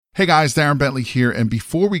Hey guys, Darren Bentley here, and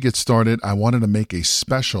before we get started, I wanted to make a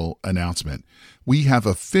special announcement. We have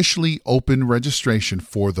officially opened registration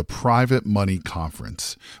for the Private Money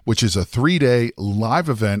Conference, which is a 3-day live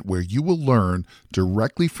event where you will learn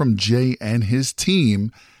directly from Jay and his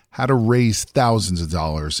team how to raise thousands of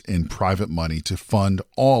dollars in private money to fund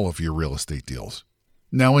all of your real estate deals.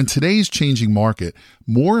 Now, in today's changing market,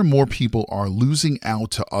 more and more people are losing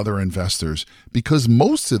out to other investors because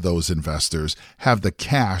most of those investors have the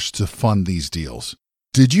cash to fund these deals.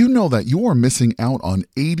 Did you know that you are missing out on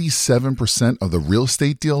 87% of the real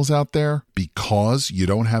estate deals out there because you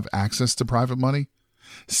don't have access to private money?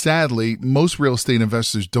 Sadly, most real estate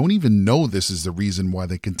investors don't even know this is the reason why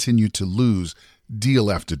they continue to lose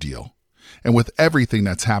deal after deal. And with everything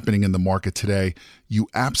that's happening in the market today, you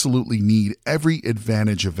absolutely need every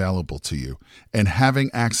advantage available to you. And having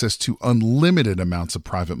access to unlimited amounts of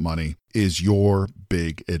private money is your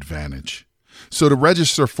big advantage. So to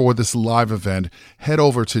register for this live event, head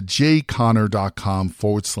over to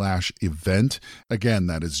jayconner.com/event. Again,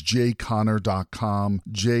 that is jayconner.com,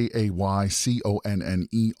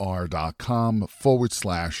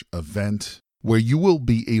 jayconner.com/event, where you will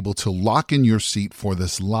be able to lock in your seat for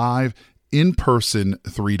this live in-person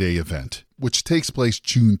 3-day event, which takes place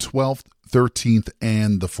June 12th, 13th,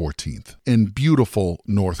 and the 14th in beautiful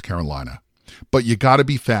North Carolina. But you got to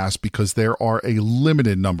be fast because there are a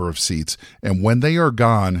limited number of seats, and when they are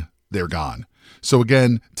gone, they're gone. So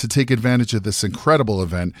again, to take advantage of this incredible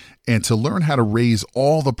event and to learn how to raise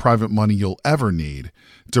all the private money you'll ever need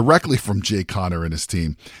directly from Jay Conner and his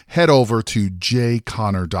team, head over to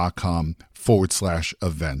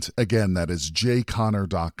jayconner.com/event. Again, that is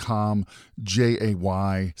jayconner.com,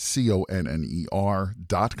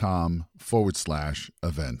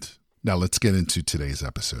 jayconner.com/event. Now let's get into today's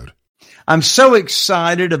episode. I'm so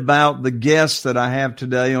excited about the guest that I have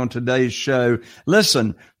today on today's show.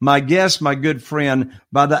 Listen, my guest, my good friend,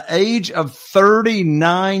 by the age of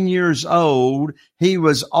 39 years old, he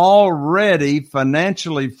was already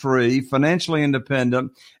financially free, financially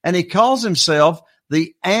independent, and he calls himself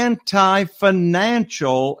the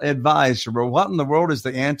anti-financial advisor. Well, what in the world is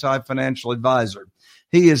the anti-financial advisor?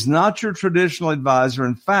 He is not your traditional advisor.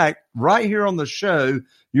 In fact, right here on the show,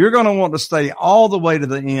 you're going to want to stay all the way to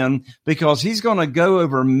the end because he's going to go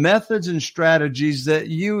over methods and strategies that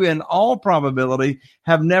you, in all probability,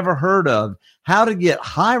 have never heard of. How to get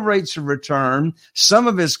high rates of return. Some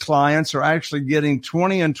of his clients are actually getting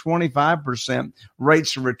 20 and 25%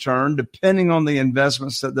 rates of return, depending on the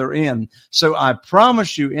investments that they're in. So I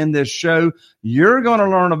promise you in this show, you're going to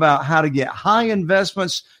learn about how to get high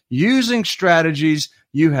investments using strategies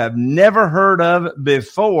you have never heard of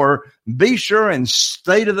before. Be sure and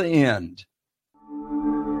stay to the end.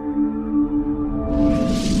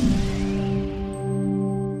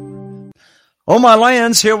 Oh, my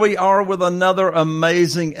lands, here we are with another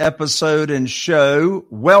amazing episode and show.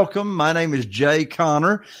 Welcome. My name is Jay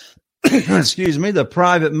Conner, excuse me, the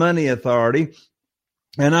Private Money Authority.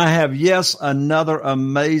 And I have, yes, another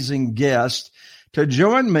amazing guest to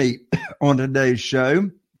join me on today's show.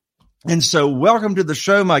 And so welcome to the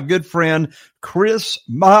show, my good friend, Chris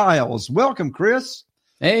Miles. Welcome, Chris.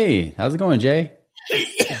 Hey, how's it going, Jay?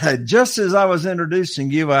 Just as I was introducing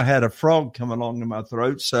you, I had a frog come along to my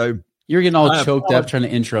throat. So you're getting all choked up trying to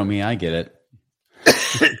intro me. I get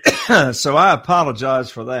it. So I apologize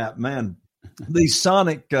for that, man. These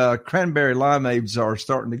Sonic cranberry limeades are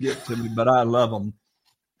starting to get to me, but I love them.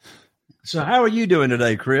 So how are you doing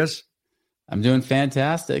today, Chris? I'm doing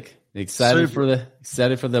fantastic. Excited for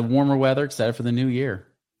the warmer weather, excited for the new year.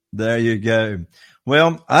 There you go.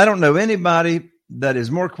 Well, I don't know anybody that is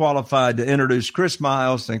more qualified to introduce Chris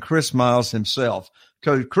Miles than Chris Miles himself.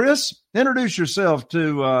 So, Chris, introduce yourself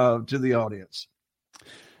to the audience.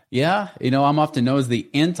 Yeah, I'm often known as the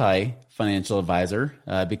anti-financial advisor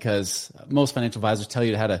because most financial advisors tell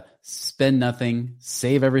you how to spend nothing,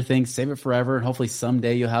 save everything, save it forever, and hopefully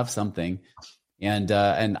someday you'll have something. And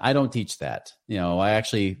I don't teach that. I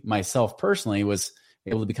actually myself personally was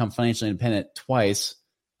able to become financially independent twice,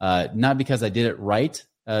 not because I did it right,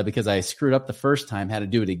 because I screwed up the first time, had to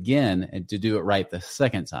do it again and to do it right the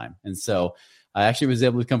second time. And so I actually was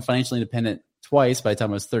able to become financially independent twice by the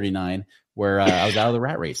time I was 39, where I was out of the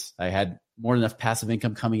rat race. I had more than enough passive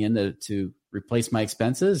income coming in to replace my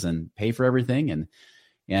expenses and pay for everything.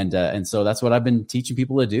 And so that's what I've been teaching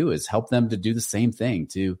people to do, is help them to do the same thing,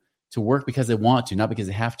 to work because they want to, not because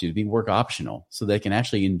they have to be work optional, so they can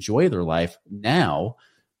actually enjoy their life now,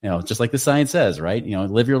 just like the science says, right?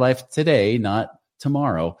 Live your life today, not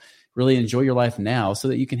tomorrow. Really enjoy your life now so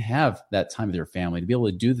that you can have that time with your family, to be able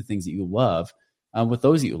to do the things that you love with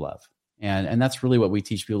those that you love. And that's really what we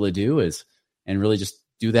teach people to do, and really just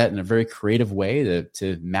do that in a very creative way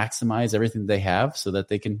to maximize everything they have so that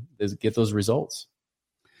they can get those results.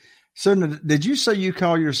 So did you say you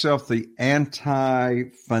call yourself the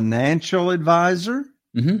anti-financial advisor?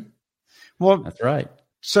 Mm-hmm. Well, that's right.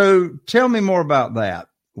 So tell me more about that.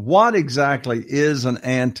 What exactly is an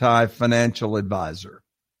anti-financial advisor?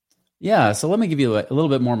 Yeah. So let me give you a little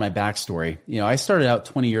bit more of my backstory. I started out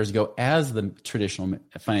 20 years ago as the traditional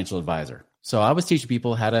financial advisor. So I was teaching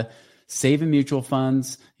people how to save in mutual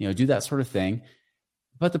funds, do that sort of thing.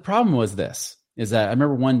 But the problem was this, is that I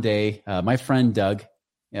remember one day, my friend Doug,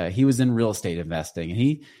 he was in real estate investing, and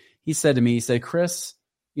he said to me, he said, Chris,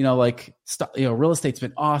 real estate's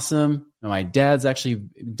been awesome. My dad's actually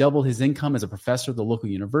doubled his income as a professor at the local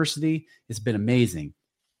university. It's been amazing.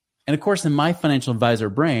 And of course, in my financial advisor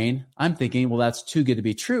brain, I'm thinking, well, that's too good to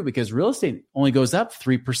be true because real estate only goes up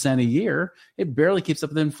 3% a year. It barely keeps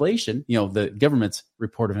up with inflation. The government's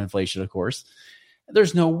report of inflation, of course.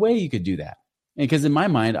 There's no way you could do that. And because in my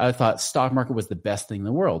mind, I thought stock market was the best thing in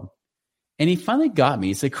the world. And he finally got me.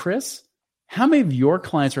 He said, Chris, how many of your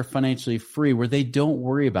clients are financially free where they don't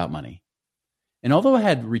worry about money? And although I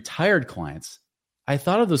had retired clients, I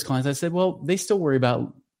thought of those clients. I said, well, they still worry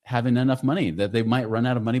about having enough money, that they might run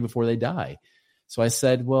out of money before they die. So I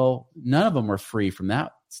said, well, none of them are free from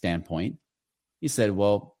that standpoint. He said,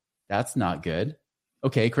 well, that's not good.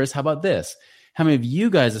 Okay, Chris, how about this? How many of you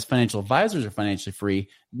guys as financial advisors are financially free,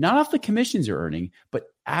 not off the commissions you're earning, but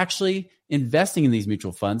actually investing in these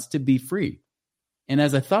mutual funds to be free? And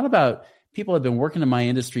as I thought about people have been working in my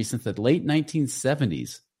industry since the late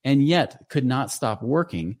 1970s and yet could not stop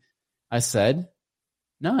working, I said,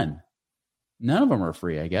 none. None of them are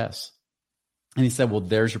free, I guess. And he said, well,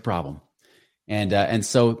 there's your problem. And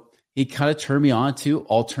so he kind of turned me on to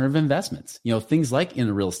alternative investments, things like in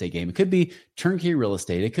the real estate game. It could be turnkey real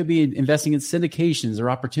estate. It could be investing in syndications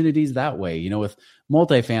or opportunities that way, with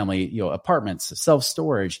multifamily, apartments,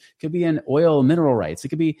 self-storage. It could be in oil and mineral rights. It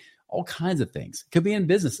could be all kinds of things. It could be in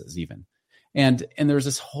businesses even. And there's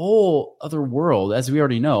this whole other world, as we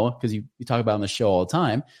already know, because you talk about on the show all the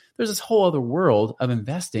time, there's this whole other world of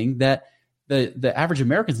investing that the average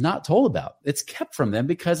American's not told about. It's kept from them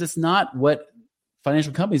because it's not what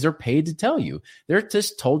financial companies are paid to tell you. They're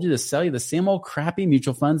just told you to sell you the same old crappy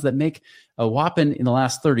mutual funds that make a whopping, in the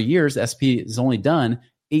last 30 years, SP has only done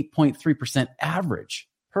 8.3% average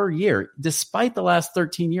per year, despite the last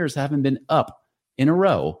 13 years having been up in a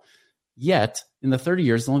row. Yet in the 30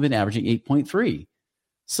 years, it's only been averaging 8.3.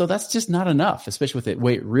 So that's just not enough, especially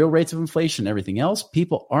with real rates of inflation and everything else.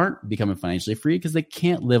 People aren't becoming financially free because they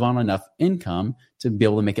can't live on enough income to be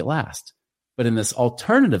able to make it last. But in this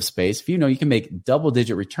alternative space, if you can make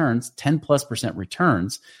double-digit returns, 10+%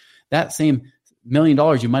 returns, that same $1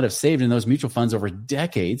 million you might have saved in those mutual funds over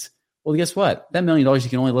decades, well, guess what? That $1 million you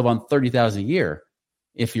can only live on $30,000 a year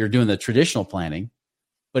if you're doing the traditional planning.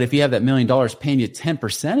 But if you have that $1 million paying you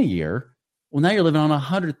 10% a year, well, now you're living on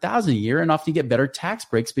 $100,000 a year, and often you get better tax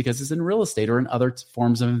breaks because it's in real estate or in other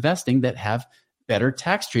forms of investing that have better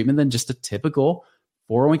tax treatment than just a typical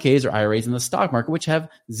 401ks or IRAs in the stock market, which have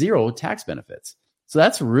zero tax benefits. So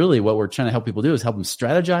that's really what we're trying to help people do, is help them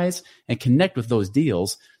strategize and connect with those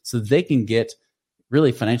deals so they can get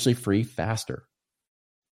really financially free faster.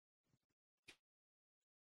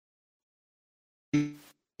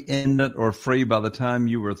 Independent or free by the time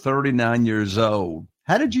you were 39 years old.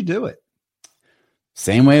 How did you do it?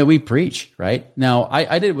 Same way we preach, right? Now,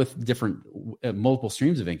 I did it with different multiple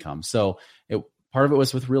streams of income. So part of it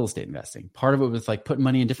was with real estate investing. Part of it was like putting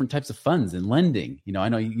money in different types of funds and lending. I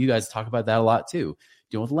know you guys talk about that a lot too,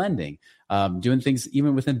 dealing with lending, doing things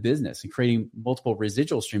even within business and creating multiple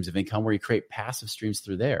residual streams of income where you create passive streams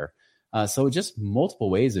through there. So just multiple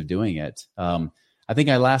ways of doing it. I think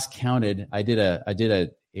I last counted, I did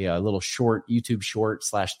a little short YouTube short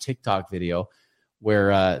 / TikTok video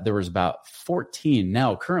where there was about 14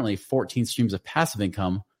 streams of passive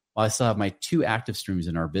income while I still have my 2 active streams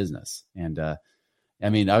in our business. And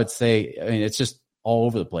I would say, it's just all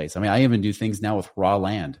over the place. I even do things now with raw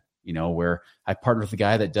land, where I partner with a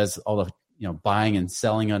guy that does all the, buying and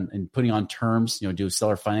selling and putting on terms, do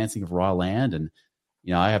seller financing of raw land. And,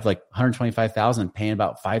 I have like 125,000 paying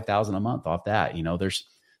about 5,000 a month off that. There's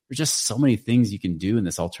just so many things you can do in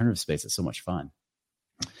this alternative space. It's so much fun.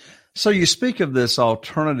 So you speak of this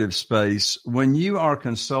alternative space. When you are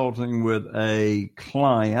consulting with a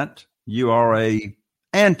client, you are a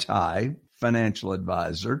anti-financial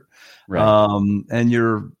advisor, right? And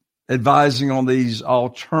you're advising on these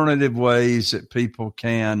alternative ways that people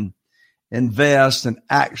can invest and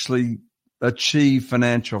actually achieve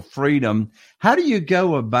financial freedom. How do you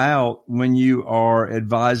go about when you are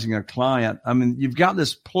advising a client? I mean, you've got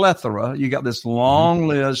this plethora, you got this long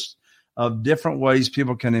list of different ways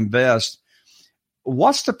people can invest.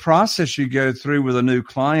 What's the process you go through with a new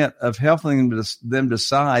client of helping them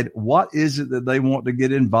decide what is it that they want to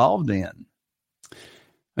get involved in?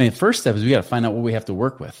 I mean, first step is we got to find out what we have to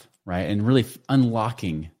work with, right? And really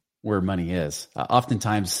unlocking where money is.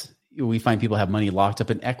 Oftentimes, we find people have money locked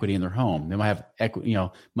up in equity in their home. They might have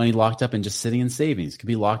money locked up in just sitting in savings. It could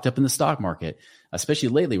be locked up in the stock market, especially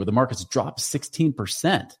lately where the market's dropped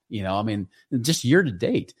 16%. I mean, just year to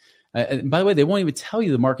date. And by the way, they won't even tell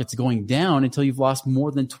you the market's going down until you've lost more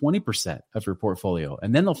than 20% of your portfolio.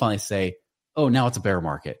 And then they'll finally say, oh, now it's a bear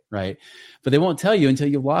market, right? But they won't tell you until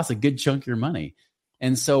you've lost a good chunk of your money.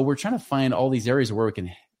 And so we're trying to find all these areas where we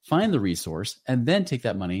can find the resource and then take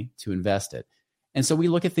that money to invest it. And so we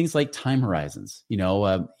look at things like time horizons.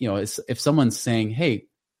 If someone's saying, hey,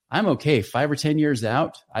 I'm okay 5 or 10 years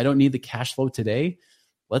out, I don't need the cash flow today,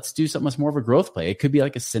 let's do something that's more of a growth play. It could be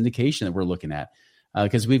like a syndication that we're looking at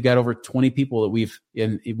because we've got over 20 people that we've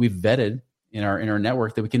vetted in our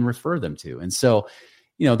network that we can refer them to. And so,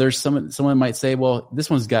 there's someone might say, well, this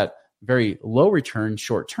one's got very low return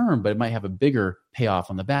short term, but it might have a bigger payoff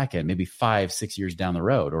on the back end, maybe 5-6 years down the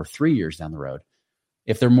road or 3 years down the road.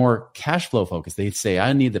 If they're more cash flow focused, they'd say,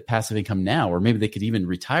 I need the passive income now, or maybe they could even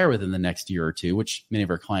retire within the next year or two, which many of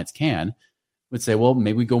our clients can, would say, well,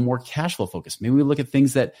 maybe we go more cash flow focused. Maybe we look at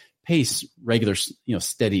things that pay regular,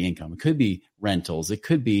 steady income. It could be rentals. It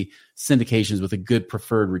could be syndications with a good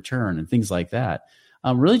preferred return and things like that.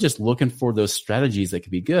 Really just looking for those strategies that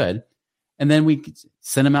could be good. And then we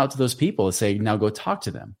send them out to those people and say, now go talk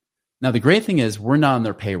to them. Now, the great thing is we're not on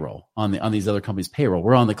their payroll, on these other companies' payroll.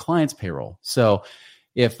 We're on the client's payroll. So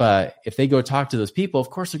if they go talk to those people, of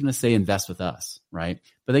course, they're going to say, invest with us, right?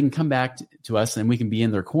 But they can come back to us and we can be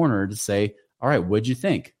in their corner to say, all right, what'd you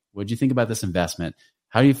think? What'd you think about this investment?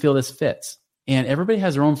 How do you feel this fits? And everybody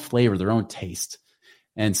has their own flavor, their own taste.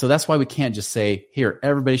 And so that's why we can't just say, here,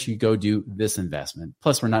 everybody should go do this investment.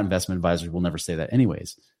 Plus, we're not investment advisors. We'll never say that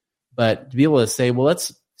anyways. But to be able to say, well,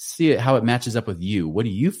 let's see how it matches up with you. What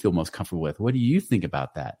do you feel most comfortable with? What do you think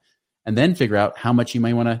about that? And then figure out how much you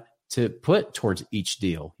might want to put towards each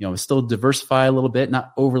deal. Still diversify a little bit,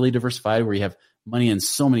 not overly diversified where you have money in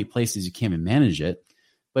so many places you can't even manage it,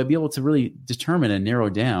 but be able to really determine and narrow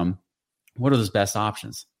down what are those best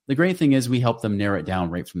options. The great thing is we help them narrow it down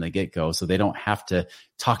right from the get-go so they don't have to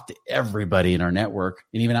talk to everybody in our network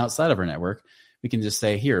and even outside of our network. We can just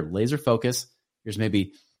say, here, laser focus. Here's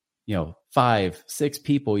maybe 5-6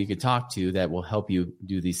 people you could talk to that will help you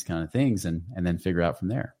do these kind of things and then figure out from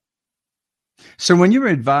there. So when you're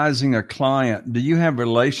advising a client, do you have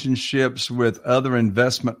relationships with other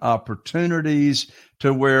investment opportunities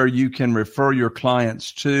to where you can refer your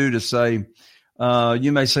clients to say,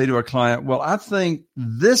 you may say to a client, well, I think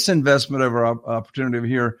this investment opportunity over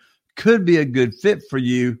here could be a good fit for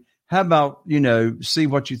you. How about, see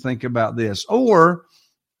what you think about this? Or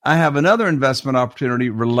I have another investment opportunity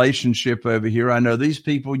relationship over here. I know these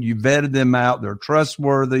people, you vetted them out. They're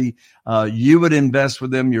trustworthy. You would invest with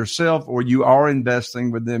them yourself, or you are investing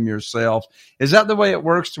with them yourself. Is that the way it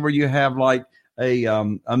works, to where you have like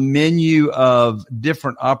a menu of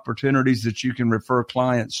different opportunities that you can refer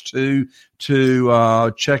clients to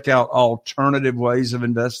check out alternative ways of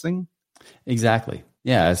investing? Exactly.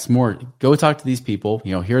 Yeah, it's more go talk to these people.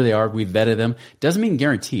 Here they are. We vetted them. Doesn't mean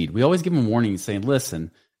guaranteed. We always give them warnings saying, listen,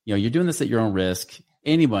 you're doing this at your own risk.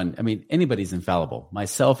 Anybody's infallible,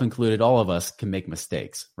 myself included. All of us can make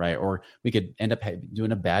mistakes, right? Or we could end up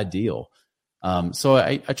doing a bad deal. So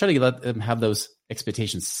I try to let them have those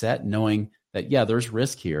expectations set, knowing that, yeah, there's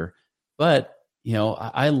risk here. But,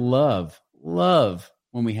 I love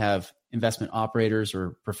when we have investment operators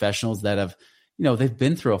or professionals that have, they've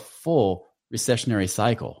been through a full recessionary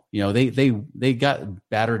cycle. They got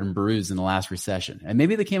battered and bruised in the last recession, and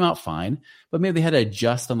maybe they came out fine, but maybe they had to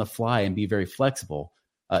adjust on the fly and be very flexible.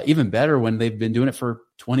 Even better when they've been doing it for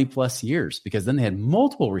 20 plus years, because then they had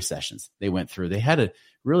multiple recessions they went through. They had to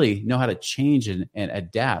really know how to change and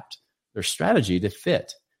adapt their strategy to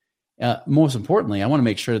fit. Most importantly, I want to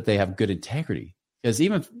make sure that they have good integrity, because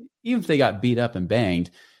even if they got beat up and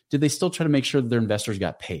banged, did they still try to make sure that their investors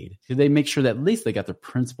got paid? Did they make sure that at least they got their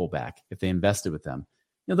principal back if they invested with them?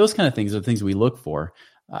 Those kind of things are the things we look for.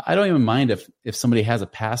 I don't even mind if somebody has a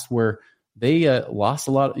past where they lost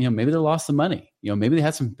a lot, maybe they lost some money, maybe they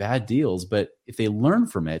had some bad deals, but if they learn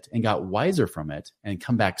from it and got wiser from it and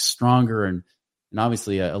come back stronger and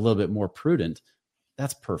obviously a little bit more prudent,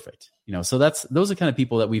 that's perfect. So those are the kind of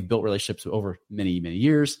people that we've built relationships with over many, many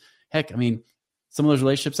years. Heck, some of those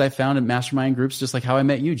relationships I found in mastermind groups, just like how I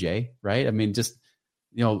met you, Jay, right? I mean, just,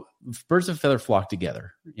 birds of a feather flock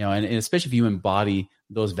together, and especially if you embody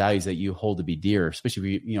those values that you hold to be dear,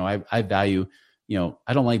 especially if I value,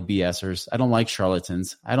 I don't like BSers. I don't like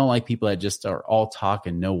charlatans. I don't like people that just are all talk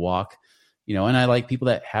and no walk, and I like people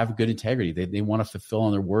that have good integrity. They want to fulfill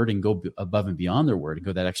on their word and go above and beyond their word and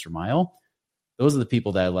go that extra mile. Those are the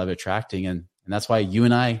people that I love attracting. And that's why you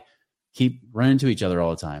and I keep running into each other all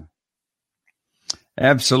the time.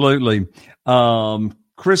 Absolutely.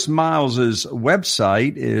 Chris Miles's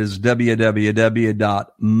website is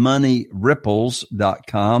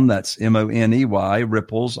www.moneyripples.com. That's MONEY,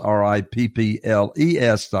 Ripples,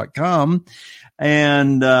 RIPPLES.com.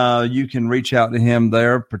 And you can reach out to him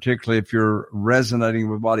there, particularly if you're resonating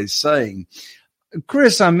with what he's saying.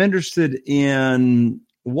 Chris, I'm interested in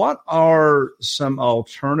what are some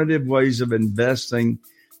alternative ways of investing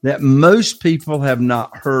that most people have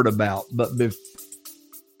not heard about, but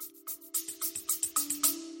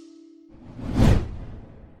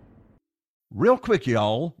real quick,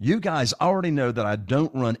 y'all, you guys already know that I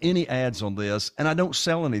don't run any ads on this and I don't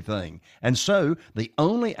sell anything. And so the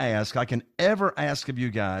only ask I can ever ask of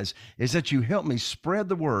you guys is that you help me spread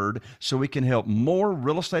the word so we can help more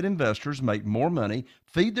real estate investors make more money,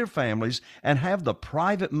 feed their families, and have the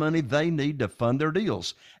private money they need to fund their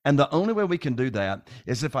deals. And the only way we can do that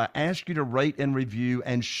is if I ask you to rate and review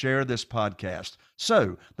and share this podcast.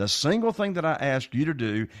 So the single thing that I ask you to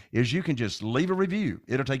do is you can just leave a review.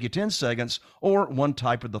 It'll take you 10 seconds or one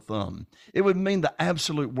type of the thumb. It would mean the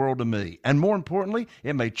absolute world to me. And more importantly,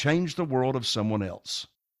 it may change the world of someone else.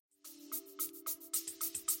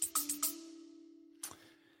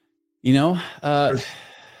 I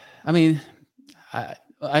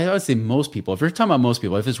would say most people, if you're talking about most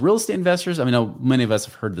people, if it's real estate investors, I know many of us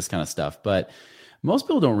have heard this kind of stuff, but most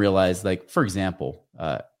people don't realize, like, for example,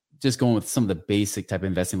 just going with some of the basic type of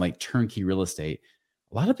investing, like turnkey real estate,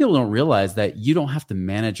 a lot of people don't realize that you don't have to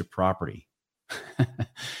manage a property.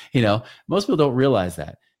 Most people don't realize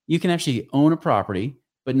that you can actually own a property,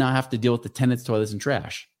 but not have to deal with the tenants, toilets, and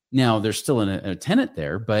trash. Now, there's still a tenant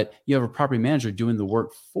there, but you have a property manager doing the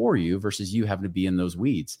work for you versus you having to be in those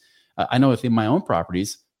weeds. I know within my own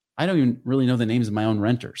properties, I don't even really know the names of my own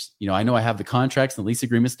renters. I know I have the contracts and lease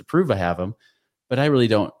agreements to prove I have them, but I really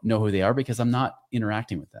don't know who they are because I'm not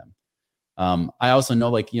interacting with them. I also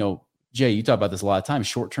know, Jay, you talk about this a lot of times,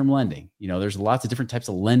 short-term lending. There's lots of different types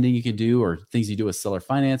of lending you can do or things you do with seller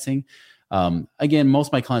financing. Again, most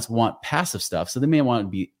of my clients want passive stuff, so they may want to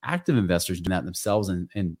be active investors doing that themselves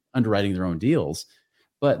and underwriting their own deals.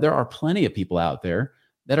 But there are plenty of people out there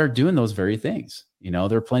that are doing those very things. There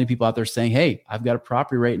are plenty of people out there saying, hey, I've got a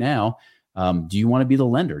property right now. Do you want to be the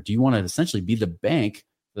lender? Do you want to essentially be the bank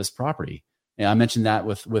for this property? And I mentioned that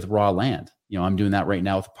with raw land. I'm doing that right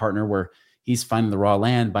now with a partner where he's finding the raw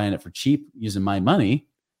land, buying it for cheap using my money,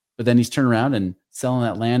 but then he's turning around and selling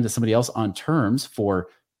that land to somebody else on terms for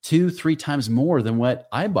 2-3 times more than what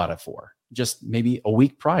I bought it for, just maybe a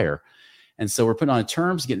week prior. And so we're putting on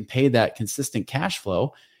terms, getting paid that consistent cash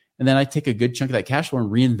flow. And then I take a good chunk of that cash flow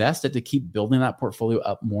and reinvest it to keep building that portfolio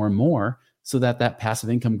up more and more so that passive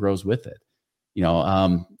income grows with it.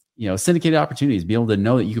 Syndicated opportunities, be able to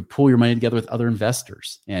know that you could pull your money together with other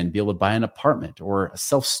investors and be able to buy an apartment or a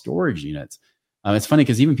self-storage unit. It's funny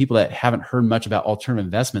because even people that haven't heard much about alternative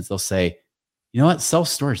investments, they'll say, you know what,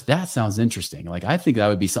 self-storage, that sounds interesting. Like, I think that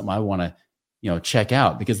would be something I want to, check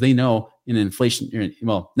out, because they know in inflation,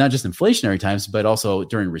 well, not just inflationary times, but also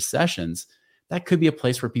during recessions, that could be a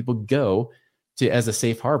place where people go to as a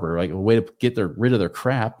safe harbor, like a way to get rid of their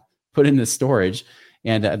crap, put it into storage.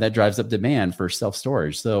 And that drives up demand for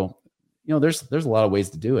self-storage. So, there's a lot of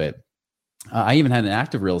ways to do it. I even had an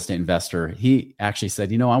active real estate investor. He actually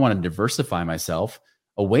said, I want to diversify myself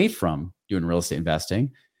away from doing real estate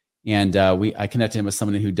investing. And I connected him with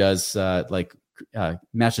somebody who does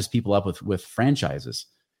matches people up with franchises,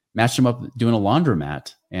 matched him up doing a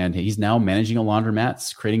laundromat. And he's now managing a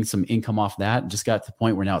laundromat, creating some income off that, and just got to the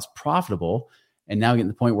point where now it's profitable. And now getting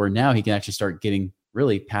to the point where now he can actually start getting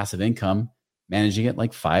really passive income, managing it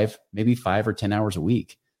like 5 or 10 hours a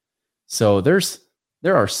week. So there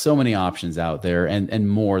are so many options out there and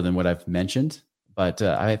more than what I've mentioned. But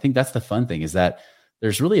I think that's the fun thing, is that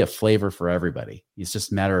there's really a flavor for everybody. It's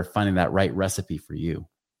just a matter of finding that right recipe for you.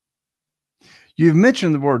 You've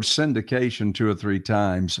mentioned the word syndication 2 or 3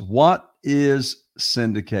 times. What is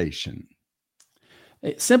syndication?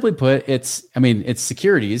 Simply put, it's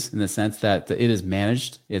securities in the sense that it is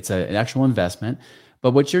managed. It's an actual investment.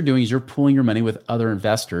 But what you're doing is you're pooling your money with other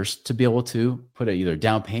investors to be able to put either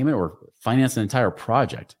down payment or finance an entire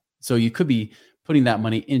project. So you could be putting that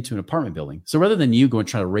money into an apartment building. So rather than you go and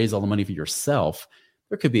try to raise all the money for yourself,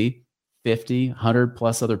 there could be 50, 100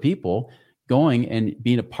 plus other people going and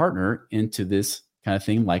being a partner into this kind of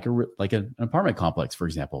thing, like an apartment complex, for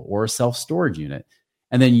example, or a self-storage unit.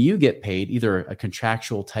 And then you get paid either a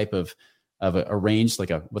contractual type of arranged,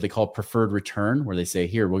 like what they call preferred return, where they say,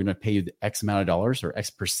 here, we're going to pay you the X amount of dollars or X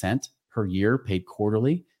percent per year paid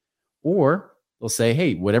quarterly. Or they'll say,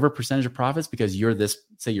 hey, whatever percentage of profits, because you're this,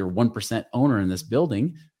 say you're 1% owner in this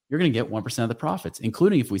building, you're going to get 1% of the profits,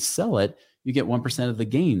 including if we sell it, you get 1% of the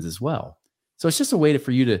gains as well. So it's just a way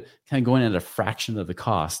for you to kind of go in at a fraction of the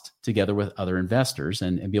cost together with other investors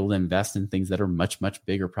and be able to invest in things that are much, much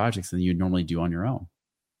bigger projects than you normally do on your own.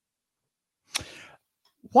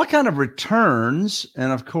 What kind of returns,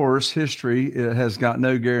 and of course, history has got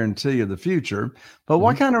no guarantee of the future, but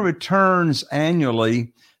what kind of returns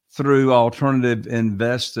annually through alternative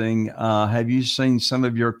investing have you seen some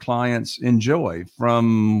of your clients enjoy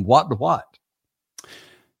from what to what?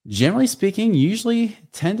 Generally speaking, usually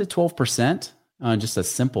 10 to 12% on just a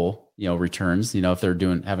simple, returns, if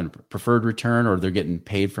they're having a preferred return or they're getting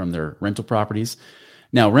paid from their rental properties.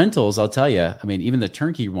 Now, rentals, I'll tell you, even the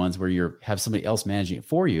turnkey ones where you have somebody else managing it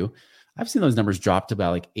for you, I've seen those numbers drop to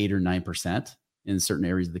about like 8 or 9% in certain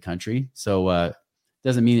areas of the country. So it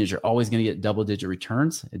doesn't mean that you're always going to get double-digit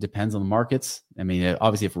returns. It depends on the markets.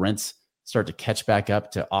 Obviously, if rents start to catch back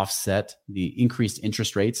up to offset the increased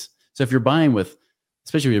interest rates. So if you're buying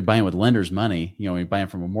especially if you're buying with lenders' money, you're buying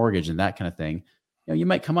from a mortgage and that kind of thing, you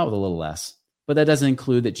might come out with a little less. But that doesn't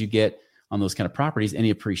include that you get on those kind of properties any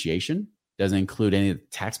appreciation. Doesn't include any of the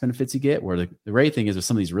tax benefits you get, where the great thing is with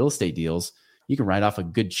some of these real estate deals, you can write off a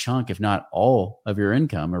good chunk, if not all of your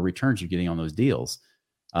income or returns you're getting on those deals.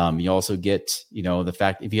 You also get, the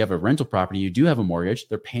fact if you have a rental property, you do have a mortgage,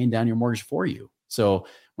 they're paying down your mortgage for you. So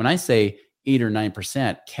when I say 8 or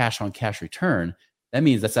 9% cash on cash return, that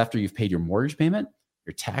means that's after you've paid your mortgage payment,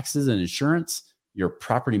 your taxes and insurance, your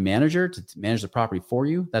property manager to manage the property for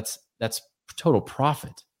you. That's total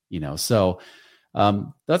profit, So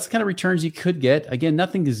that's the kind of returns you could get. Again,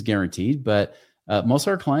 nothing is guaranteed, but most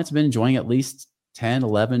of our clients have been enjoying at least 10,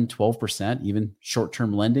 11, 12%, even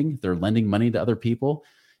short-term lending. They're lending money to other people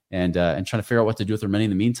and trying to figure out what to do with their money in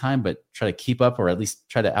the meantime, but try to keep up or at least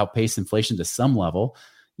try to outpace inflation to some level.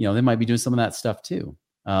 They might be doing some of that stuff too.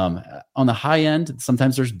 On the high end,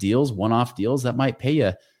 sometimes there's deals, one-off deals that might pay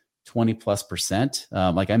you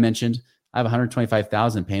 20+%. Like I mentioned, I have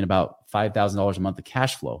 $125,000 paying about $5,000 a month of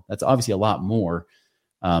cash flow. That's obviously a lot more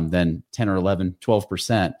than 10 or 11,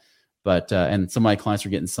 12%. But and some of my clients are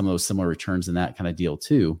getting some of those similar returns in that kind of deal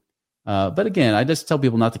too. But again, I just tell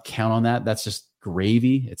people not to count on that. That's just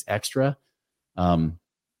gravy. It's extra.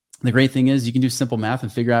 The great thing is you can do simple math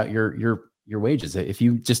and figure out your wages. If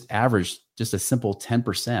you just average just a simple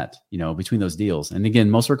 10%, between those deals. And again,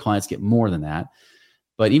 most of our clients get more than that.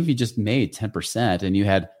 But even if you just made 10% and you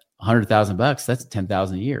had $100,000, that's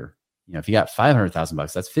 $10,000 a year. If you got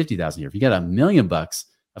 $500,000, that's $50,000 a year. If you got $1 million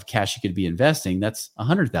of cash you could be investing, that's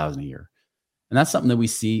 $100,000 a year. And that's something that we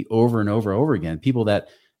see over and over and over again. People that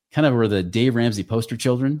kind of were the Dave Ramsey poster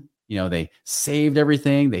children, they saved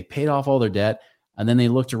everything, they paid off all their debt, and then they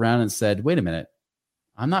looked around and said, wait a minute,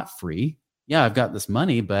 I'm not free. Yeah, I've got this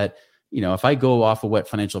money, but if I go off of what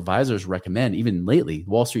financial advisors recommend, even lately,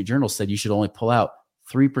 Wall Street Journal said you should only pull out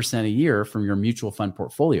 3% a year from your mutual fund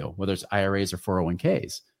portfolio, whether it's IRAs or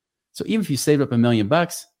 401ks. So even if you saved up $1 million,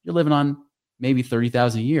 you're living on maybe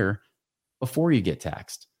 $30,000 a year before you get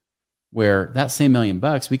taxed. Where that same $1 million,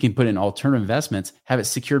 we can put in alternative investments, have it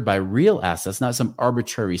secured by real assets, not some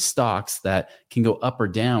arbitrary stocks that can go up or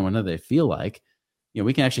down whenever they feel like.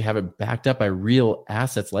 We can actually have it backed up by real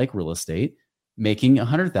assets like real estate, making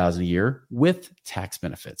 $100,000 a year with tax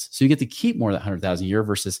benefits. So you get to keep more than $100,000 a year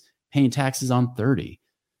versus paying taxes on 30.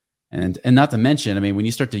 And not to mention, when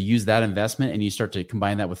you start to use that investment and you start to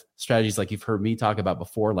combine that with strategies like you've heard me talk about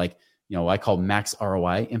before, like, I call max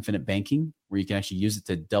ROI, infinite banking, where you can actually use it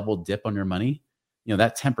to double dip on your money.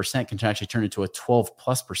 That 10% can actually turn into a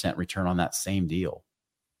 12+% return on that same deal.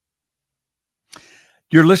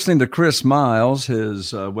 You're listening to Chris Miles.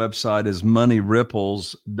 His website is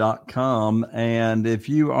moneyripples.com. And if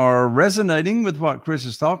you are resonating with what Chris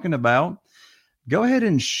is talking about, go ahead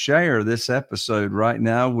and share this episode right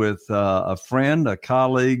now with a friend, a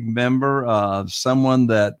colleague, member, someone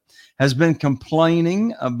that has been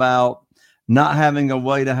complaining about not having a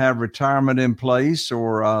way to have retirement in place,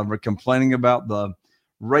 or complaining about the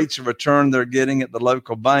rates of return they're getting at the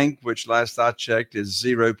local bank, which last I checked is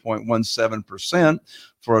 0.17%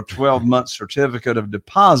 for a 12-month certificate of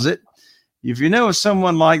deposit. if you know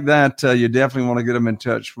someone like that, you definitely want to get them in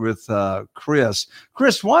touch with Chris.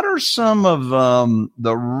 Chris, what are some of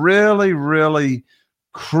the really, really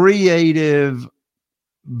creative,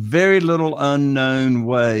 very little unknown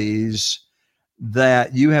ways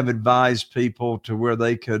that you have advised people to where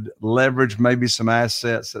they could leverage maybe some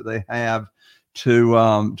assets that they have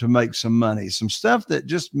to make some money, some stuff that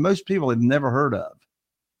just most people have never heard of?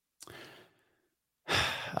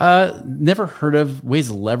 Never heard of ways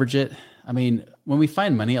to leverage it. I mean, when we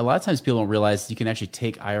find money, a lot of times people don't realize you can actually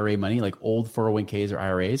take IRA money, like old 401ks or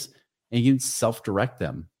IRAs, and you can self-direct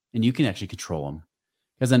them and you can actually control them.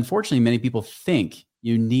 Because unfortunately, many people think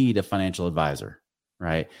you need a financial advisor,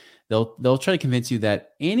 right? They'll try to convince you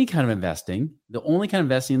that any kind of investing, the only kind of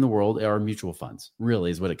investing in the world are mutual funds,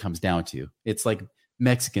 really is what it comes down to. It's like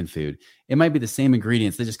Mexican food. It might be the same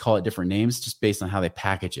ingredients. They just call it different names just based on how they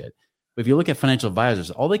package it. But if you look at financial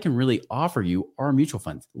advisors, all they can really offer you are mutual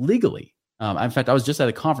funds legally. In fact, I was just at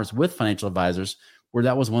a conference with financial advisors where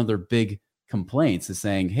that was one of their big complaints, is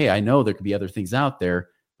saying, hey, I know there could be other things out there,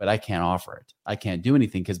 but I can't offer it. I can't do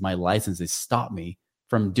anything because my licenses stop me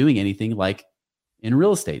from doing anything, like in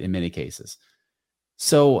real estate in many cases.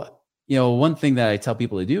 So, one thing that I tell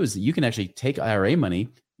people to do is that you can actually take IRA money,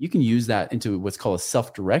 you can use that into what's called a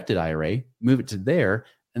self-directed IRA, move it to there,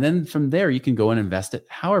 and then from there, you can go and invest it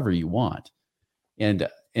however you want. And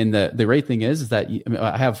the great thing is that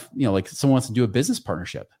I have, like someone wants to do a business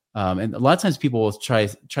partnership. And a lot of times people will try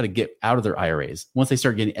to get out of their IRAs. Once they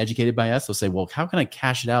start getting educated by us, they'll say, well, how can I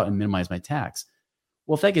cash it out and minimize my tax?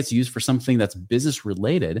 Well, if that gets used for something that's business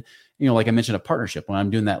related, like I mentioned, a partnership, when I'm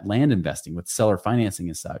doing that land investing with seller financing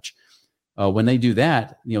and such, when they do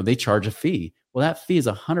that, they charge a fee. Well, that fee is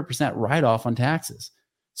 100% write-off on taxes.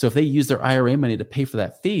 So if they use their IRA money to pay for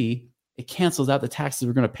that fee, it cancels out the taxes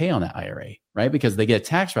we're going to pay on that IRA, right? Because they get a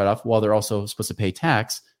tax write-off while they're also supposed to pay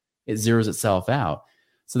tax. It zeroes itself out.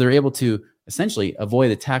 So they're able to essentially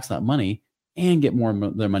avoid the tax on that money and get more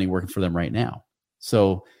of their money working for them right now.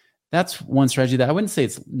 So that's one strategy that I wouldn't say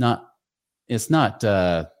it's not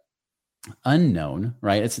unknown,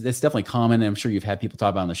 right? It's definitely common. And I'm sure you've had people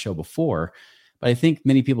talk about it on the show before. But I think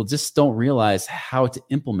many people just don't realize how to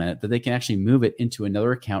implement it, that they can actually move it into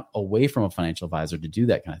another account away from a financial advisor to do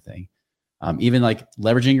that kind of thing. Even like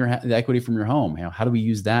leveraging the equity from your home. How do we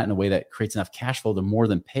use that in a way that creates enough cash flow to more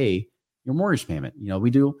than pay your mortgage payment? We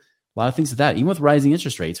do a lot of things with that. Even with rising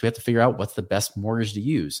interest rates, we have to figure out what's the best mortgage to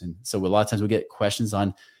use. And so a lot of times we get questions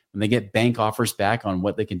on when they get bank offers back on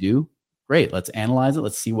what they can do. Great, let's analyze it.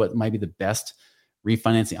 Let's see what might be the best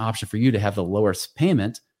refinancing option for you to have the lowest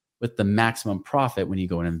payment with the maximum profit when you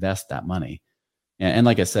go and invest that money. And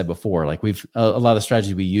like I said before, like we've a lot of the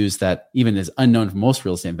strategy we use that even is unknown for most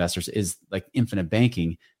real estate investors is like infinite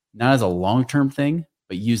banking, not as a long-term thing,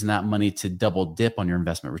 but using that money to double dip on your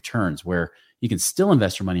investment returns, where you can still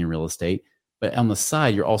invest your money in real estate, but on the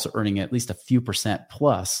side, you're also earning at least a few percent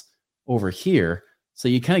plus over here. So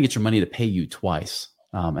you kind of get your money to pay you twice.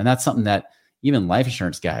 And that's something that even life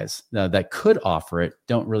insurance guys that could offer it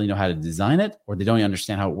don't really know how to design it, or they don't even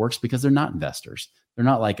understand how it works because they're not investors. They're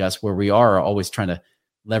not like us, where we are always trying to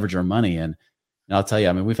leverage our money. And I'll tell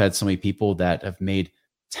you, we've had so many people that have made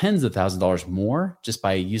tens of thousands of dollars more just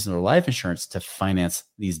by using their life insurance to finance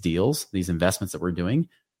these deals, these investments that we're doing,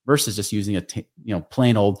 versus just using a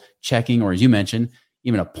plain old checking, or as you mentioned,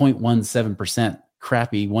 even a 0.17%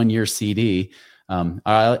 crappy 1-year CD,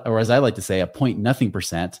 or as I like to say, a point nothing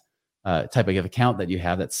percent type of account that you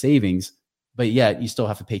have, that savings, but yet you still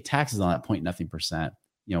have to pay taxes on that point nothing percent.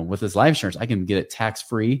 With this life insurance, I can get it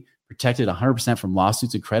tax-free, protected 100% from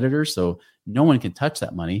lawsuits and creditors. So no one can touch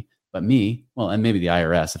that money but me. Well, and maybe the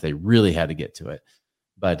IRS if they really had to get to it.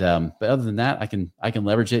 But other than that, I can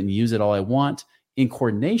leverage it and use it all I want in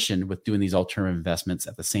coordination with doing these alternative investments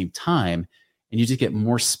at the same time. And you just get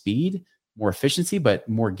more speed, more efficiency, but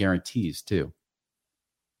more guarantees too.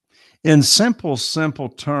 In simple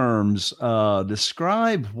terms,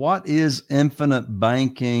 describe what is infinite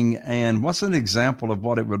banking and what's an example of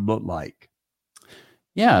what it would look like.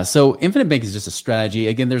 Yeah. So infinite banking is just a strategy.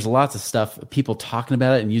 Again, there's lots of stuff, people talking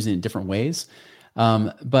about it and using it in different ways.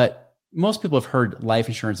 But most people have heard life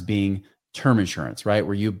insurance being term insurance, right?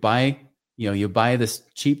 Where you buy this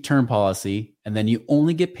cheap term policy and then you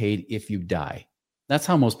only get paid if you die. That's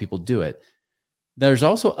how most people do it. There's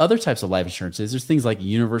also other types of life insurances. There's things like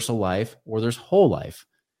universal life, or there's whole life.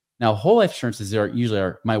 Now, whole life insurances are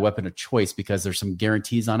usually my weapon of choice because there's some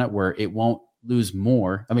guarantees on it where it won't lose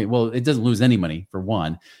more. It doesn't lose any money for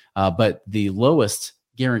one, but the lowest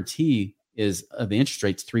guarantee is the interest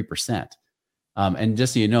rate's 3%. And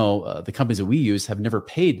just so you know, the companies that we use have never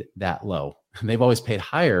paid that low. They've always paid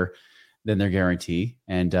higher than their guarantee.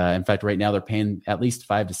 And in fact, right now they're paying at least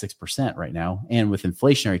 5 to 6% right now. And with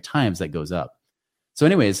inflationary times, that goes up. So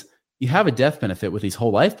anyways, you have a death benefit with these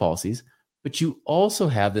whole life policies, but you also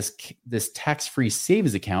have this tax-free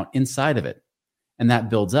savings account inside of it. And that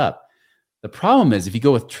builds up. The problem is if you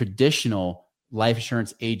go with traditional life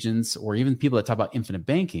insurance agents or even people that talk about infinite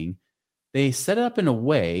banking, they set it up in a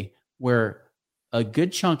way where a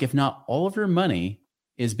good chunk, if not all of your money,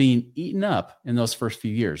 is being eaten up in those first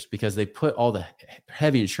few years because they put all the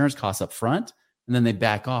heavy insurance costs up front and then they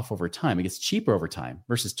back off over time. It gets cheaper over time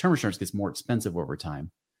versus term insurance gets more expensive over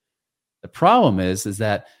time. The problem is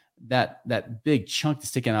that big chunk that's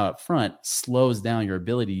sticking out up front slows down your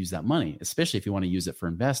ability to use that money, especially if you want to use it for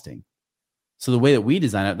investing. So the way that we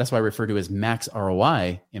design it, that's why I refer to it as max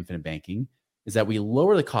ROI infinite banking, is that we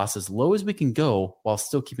lower the cost as low as we can go while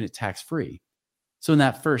still keeping it tax-free. So in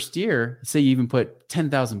that first year, say you even put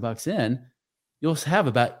 $10,000 in, you'll have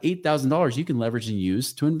about $8,000 you can leverage and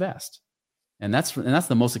use to invest. And that's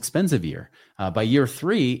the most expensive year. By year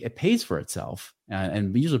 3, it pays for itself.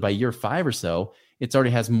 And usually by year 5 or so, it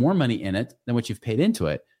already has more money in it than what you've paid into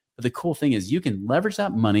it. But the cool thing is you can leverage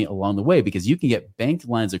that money along the way because you can get bank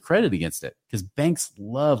lines of credit against it because banks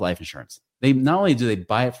love life insurance. They not only do they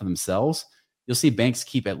buy it for themselves, you'll see banks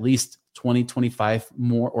keep at least 20, 25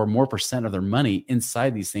 more percent of their money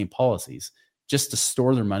inside these same policies just to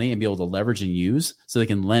store their money and be able to leverage and use so they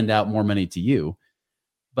can lend out more money to you.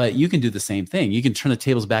 But you can do the same thing. You can turn the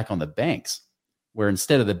tables back on the banks, where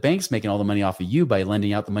instead of the banks making all the money off of you by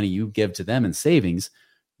lending out the money you give to them in savings,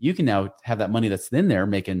 you can now have that money that's in there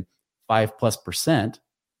making 5+%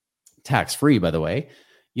 tax-free, by the way.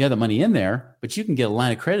 You have the money in there, but you can get a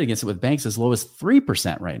line of credit against it with banks as low as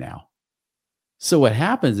 3% right now. So what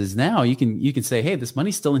happens is now you can say, hey, this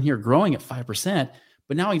money's still in here growing at 5%,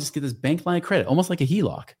 but now I just get this bank line of credit, almost like a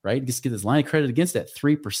HELOC, right? Just get this line of credit against it at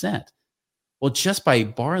 3%. Well, just by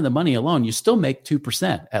borrowing the money alone, you still make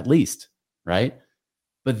 2% at least, right?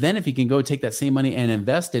 But then if you can go take that same money and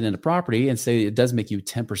invest it in a property and say it does make you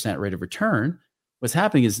 10% rate of return, what's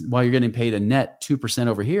happening is while you're getting paid a net 2%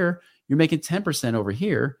 over here, you're making 10% over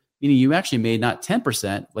here, meaning you actually made not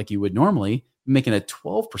 10% like you would normally, making a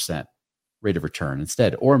 12% rate of return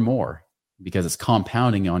instead or more because it's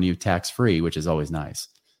compounding on you tax-free, which is always nice.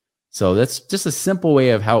 So that's just a simple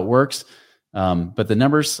way of how it works. But the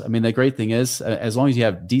numbers, I mean, the great thing is as long as you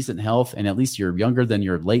have decent health and at least you're younger than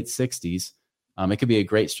your late 60s, it could be a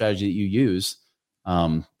great strategy that you use.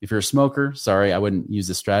 If you're a smoker, sorry, I wouldn't use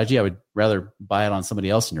this strategy. I would rather buy it on somebody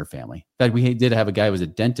else in your family. In fact, we did have a guy who was a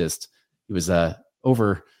dentist. He was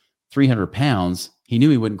over 300 pounds. He knew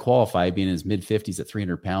he wouldn't qualify being in his mid 50s at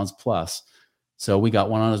 300 pounds plus. So we got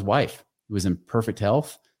one on his wife who was in perfect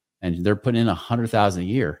health and they're putting in $100,000 a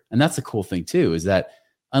year. And that's the cool thing too, is that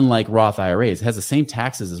unlike Roth IRAs, it has the same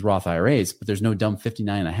taxes as Roth IRAs, but there's no dumb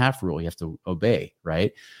 59.5 rule you have to obey,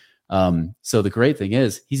 right? So the great thing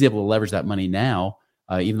is he's able to leverage that money now,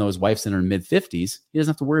 even though his wife's in her mid 50s, he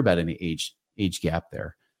doesn't have to worry about any age gap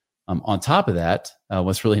there. On top of that,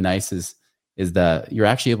 what's really nice is that you're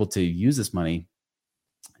actually able to use this money,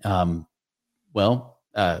 however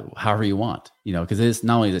you want, because it is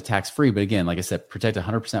not only the tax-free, but again, like I said, protect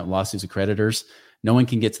 100% of lawsuits of creditors. No one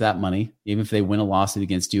can get to that money. Even if they win a lawsuit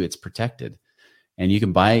against you, it's protected. And you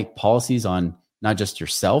can buy policies on not just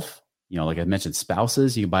yourself, like I mentioned,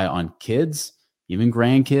 spouses, you can buy it on kids, even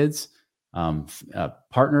grandkids,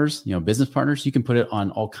 partners, business partners. You can put it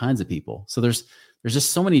on all kinds of people. So there's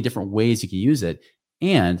just so many different ways you can use it.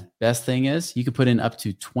 And best thing is you can put in up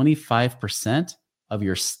to 25% of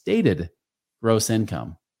your stated gross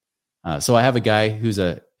income. So I have a guy who's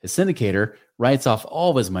a syndicator, writes off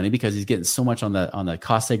all of his money because he's getting so much on the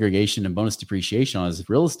cost segregation and bonus depreciation on his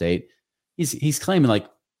real estate. He's claiming like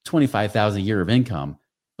 $25,000 a year of income,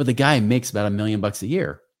 but the guy makes about $1 million a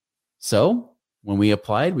year. So when we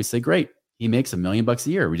applied, we said, great, he makes $1 million a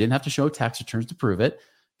year. We didn't have to show tax returns to prove it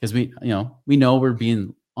because we know we're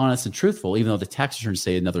being honest and truthful, even though the tax returns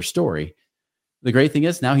say another story. The great thing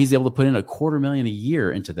is now he's able to put in $250,000 a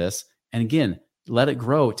year into this. And again, let it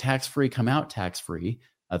grow tax-free, come out tax-free.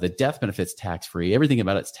 The death benefit's tax-free. Everything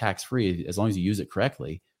about it's tax-free as long as you use it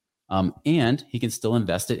correctly. And he can still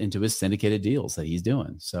invest it into his syndicated deals that he's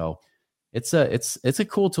doing. So it's a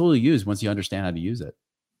cool tool to use once you understand how to use it.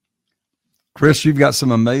 Chris, you've got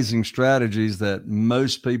some amazing strategies that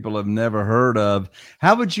most people have never heard of.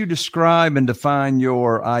 How would you describe and define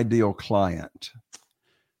your ideal client?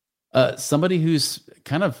 Somebody who's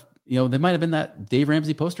kind of, they might have been that Dave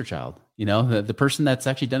Ramsey poster child, the person that's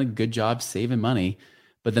actually done a good job saving money,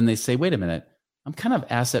 but then they say, wait a minute, I'm kind of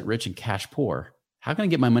asset rich and cash poor. How can I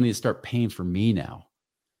get my money to start paying for me now?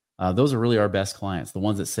 Those are really our best clients. The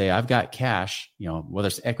ones that say, I've got cash, whether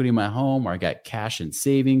it's equity in my home or I got cash in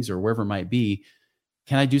savings or wherever it might be.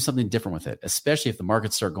 Can I do something different with it? Especially if the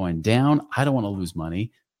markets start going down, I don't want to lose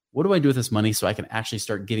money. What do I do with this money so I can actually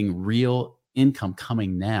start getting real income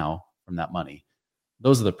coming now from that money?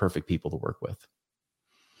 Those are the perfect people to work with.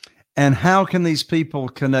 And how can these people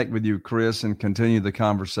connect with you, Chris, and continue the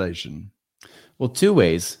conversation? Well, two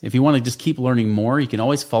ways. If you want to just keep learning more, you can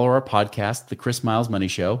always follow our podcast, The Chris Miles Money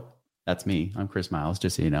Show. That's me. I'm Chris Miles,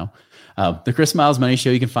 just so you know. The Chris Miles Money Show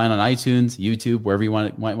you can find on iTunes, YouTube, wherever you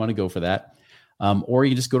might want to go for that. Or you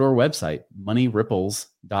can just go to our website,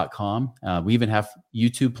 moneyripples.com. We even have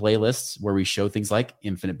YouTube playlists where we show things like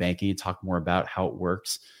infinite banking and talk more about how it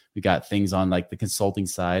works. We got things on like the consulting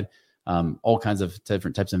side, all kinds of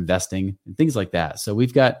different types of investing and things like that. So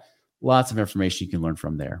we've got lots of information you can learn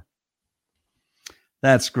from there.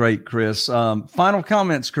 That's great, Chris. Final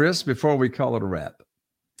comments, Chris, before we call it a wrap.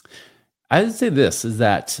 I would say this is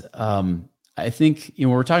that I think, when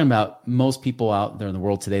we're talking about most people out there in the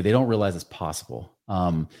world today, they don't realize it's possible.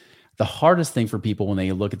 The hardest thing for people when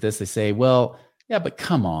they look at this, they say, well, yeah, but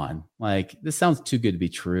come on, like this sounds too good to be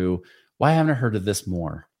true. Why haven't I heard of this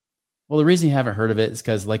more? Well, the reason you haven't heard of it is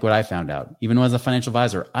because like what I found out, even as a financial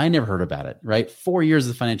advisor, I never heard about it, right? 4 years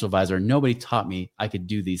as a financial advisor, nobody taught me I could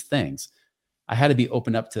do these things. I had to be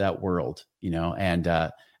open up to that world, and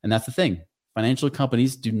that's the thing. Financial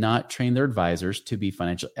companies do not train their advisors to be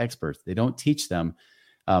financial experts. They don't teach them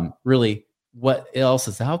really what else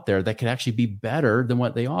is out there that could actually be better than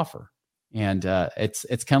what they offer. And it's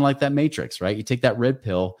kind of like that matrix, right? You take that red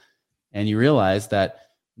pill and you realize that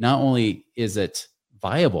not only is it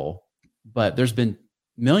viable, but there's been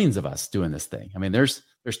millions of us doing this thing. I mean, there's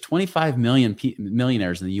 25 million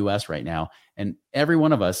millionaires in the US right now. And every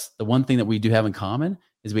one of us, the one thing that we do have in common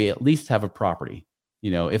is we at least have a property,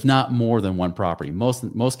 if not more than one property.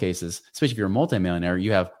 Most cases, especially if you're a multimillionaire,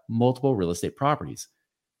 you have multiple real estate properties.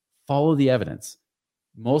 Follow the evidence.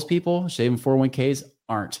 Most people shaving 401ks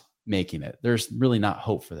aren't making it. There's really not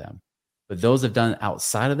hope for them. But those have done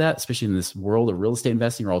outside of that, especially in this world of real estate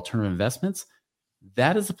investing or alternative investments,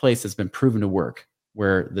 that is the place that's been proven to work,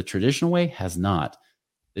 where the traditional way has not.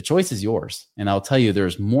 The choice is yours. And I'll tell you,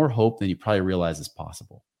 there's more hope than you probably realize is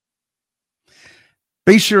possible.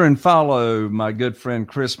 Be sure and follow my good friend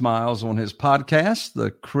Chris Miles on his podcast,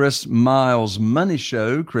 The Chris Miles Money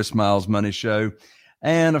Show, Chris Miles Money Show.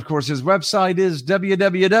 And of course, his website is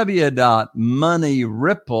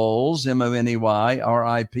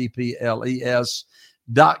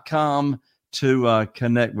www.moneyripples.com to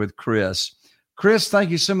connect with Chris. Chris, thank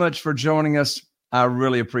you so much for joining us. I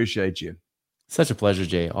really appreciate you. Such a pleasure,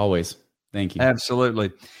 Jay. Always. Thank you.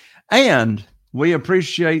 Absolutely. And we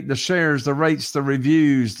appreciate the shares, the rates, the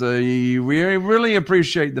reviews. We really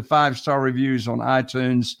appreciate the 5-star reviews on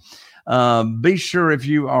iTunes. Be sure if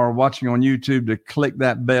you are watching on YouTube to click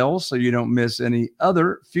that bell so you don't miss any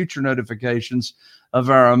other future notifications of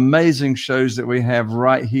our amazing shows that we have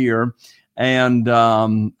right here. And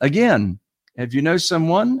again, if you know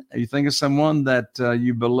someone, you think of someone that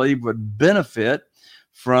you believe would benefit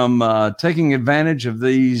from taking advantage of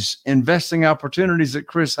these investing opportunities that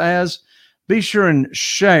Chris has, be sure and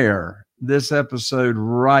share this episode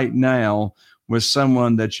right now with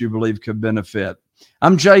someone that you believe could benefit.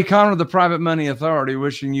 I'm Jay Conner, the Private Money Authority,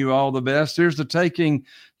 wishing you all the best. Here's to taking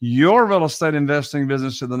your real estate investing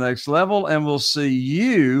business to the next level, and we'll see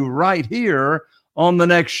you right here on the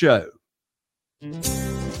next show.